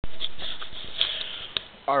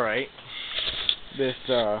Alright. This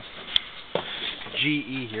GE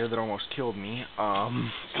here that almost killed me. Man,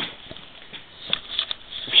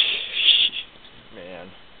 I'm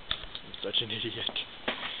such an idiot.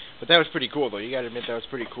 But that was pretty cool though. You gotta admit that was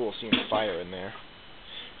pretty cool seeing the fire in there.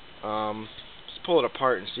 Let's pull it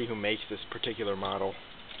apart and see who makes this particular model.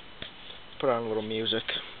 Put on a little music.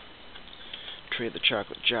 Trade the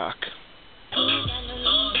chocolate jock.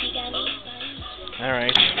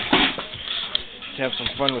 Alright. Let's have some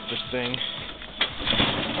fun with this thing.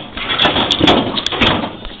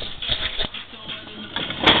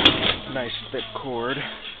 Nice thick cord.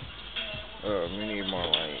 We need more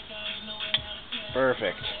light.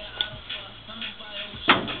 Perfect.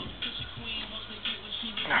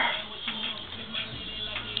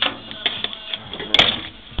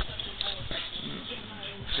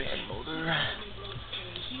 Fan motor.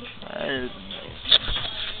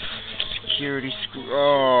 Security screw.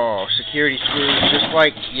 Oh, security screws just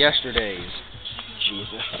like yesterday's.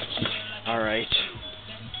 Jesus. Alright.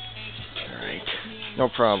 Alright. No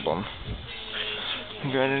problem.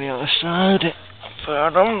 Got any on the side?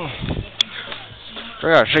 Found them. I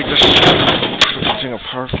gotta take this thing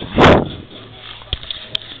apart.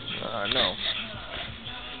 No.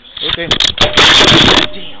 Okay.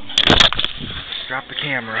 Damn. Drop the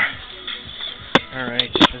camera.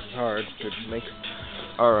 Alright, this is hard to make.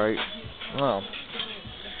 Alright. Well.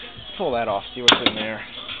 Pull that off, see what's in there.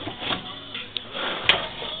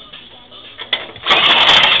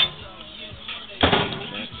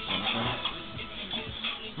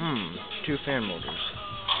 Two fan motors.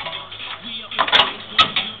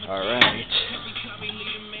 Alright.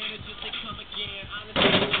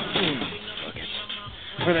 Fuck it.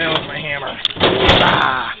 Where the hell is my hammer?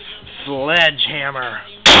 Ah! Sledgehammer!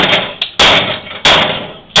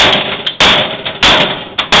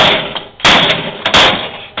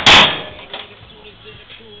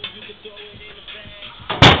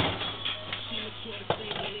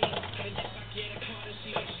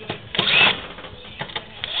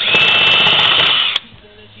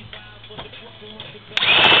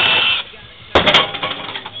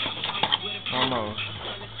 Almost.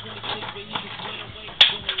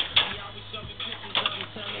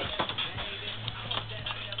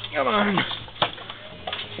 Come on.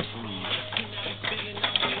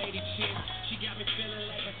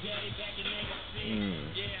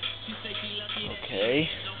 Okay.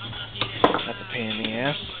 That's a pain in the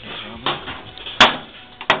ass.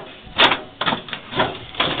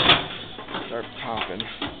 Start popping.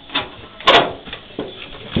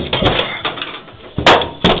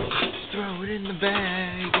 Throw it in the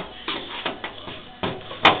bag.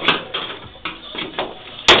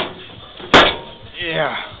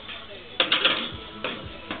 Yeah.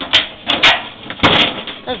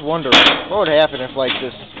 I was wondering what would happen if, like,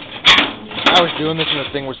 I was doing this and the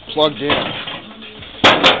thing was plugged in.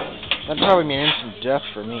 That'd probably mean instant death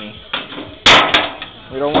for me.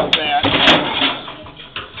 We don't want that.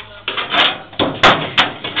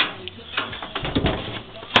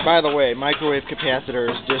 By the way, microwave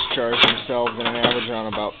capacitors discharge themselves in an average on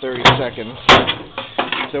about 30 seconds,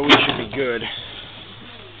 so we should be good.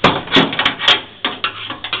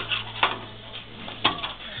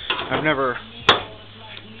 I've never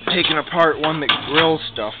taken apart one that grills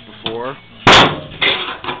stuff before,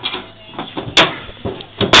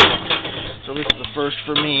 so this is the first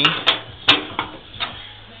for me.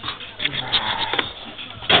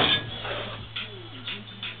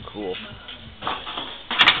 Cool.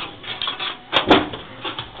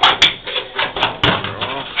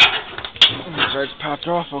 Side's popped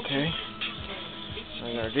off, okay. That's what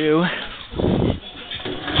I gotta do.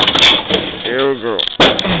 Here we go.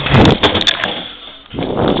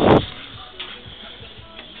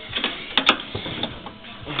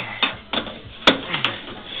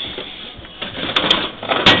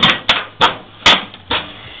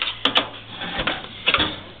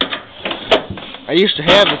 I used to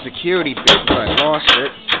have the security bit, but I lost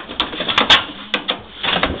it.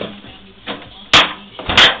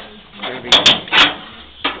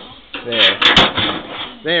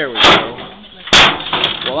 There we go.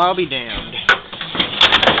 Well, I'll be damned.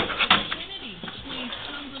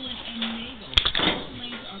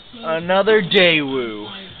 Another Daewoo.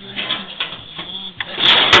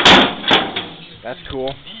 That's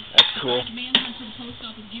cool. That's cool.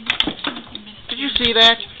 Did you see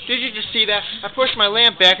that? Did you just see that? I pushed my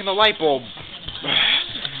lamp back and the light bulb.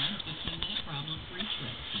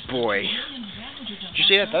 Boy. Did you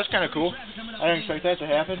see that? That's kind of cool. I didn't expect that to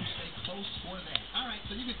happen.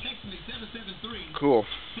 Cool.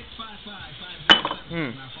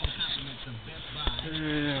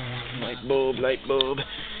 Light bulb, light bulb.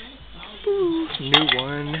 New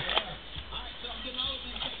one.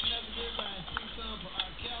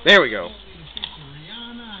 There we go.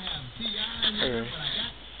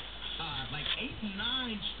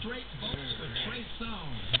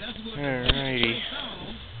 Alrighty.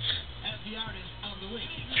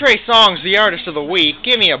 Trey Songz, the artist of the week.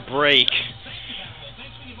 Give me a break.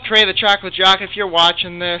 Trey the Chocolate Jock, if you're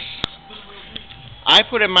watching this, I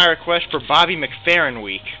put in my request for Bobby McFerrin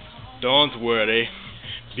week. Don't worry.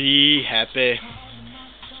 Be happy.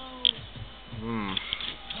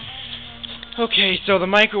 Okay, so the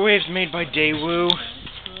microwave's made by Daewoo.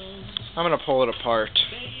 I'm gonna pull it apart.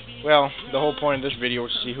 Well, the whole point of this video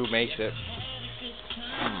is to see who makes it.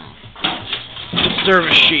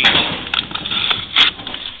 Service sheet.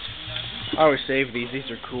 I always save these. These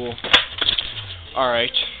are cool.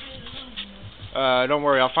 Alright. Don't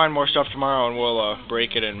worry, I'll find more stuff tomorrow and we'll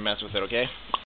break it and mess with it, okay?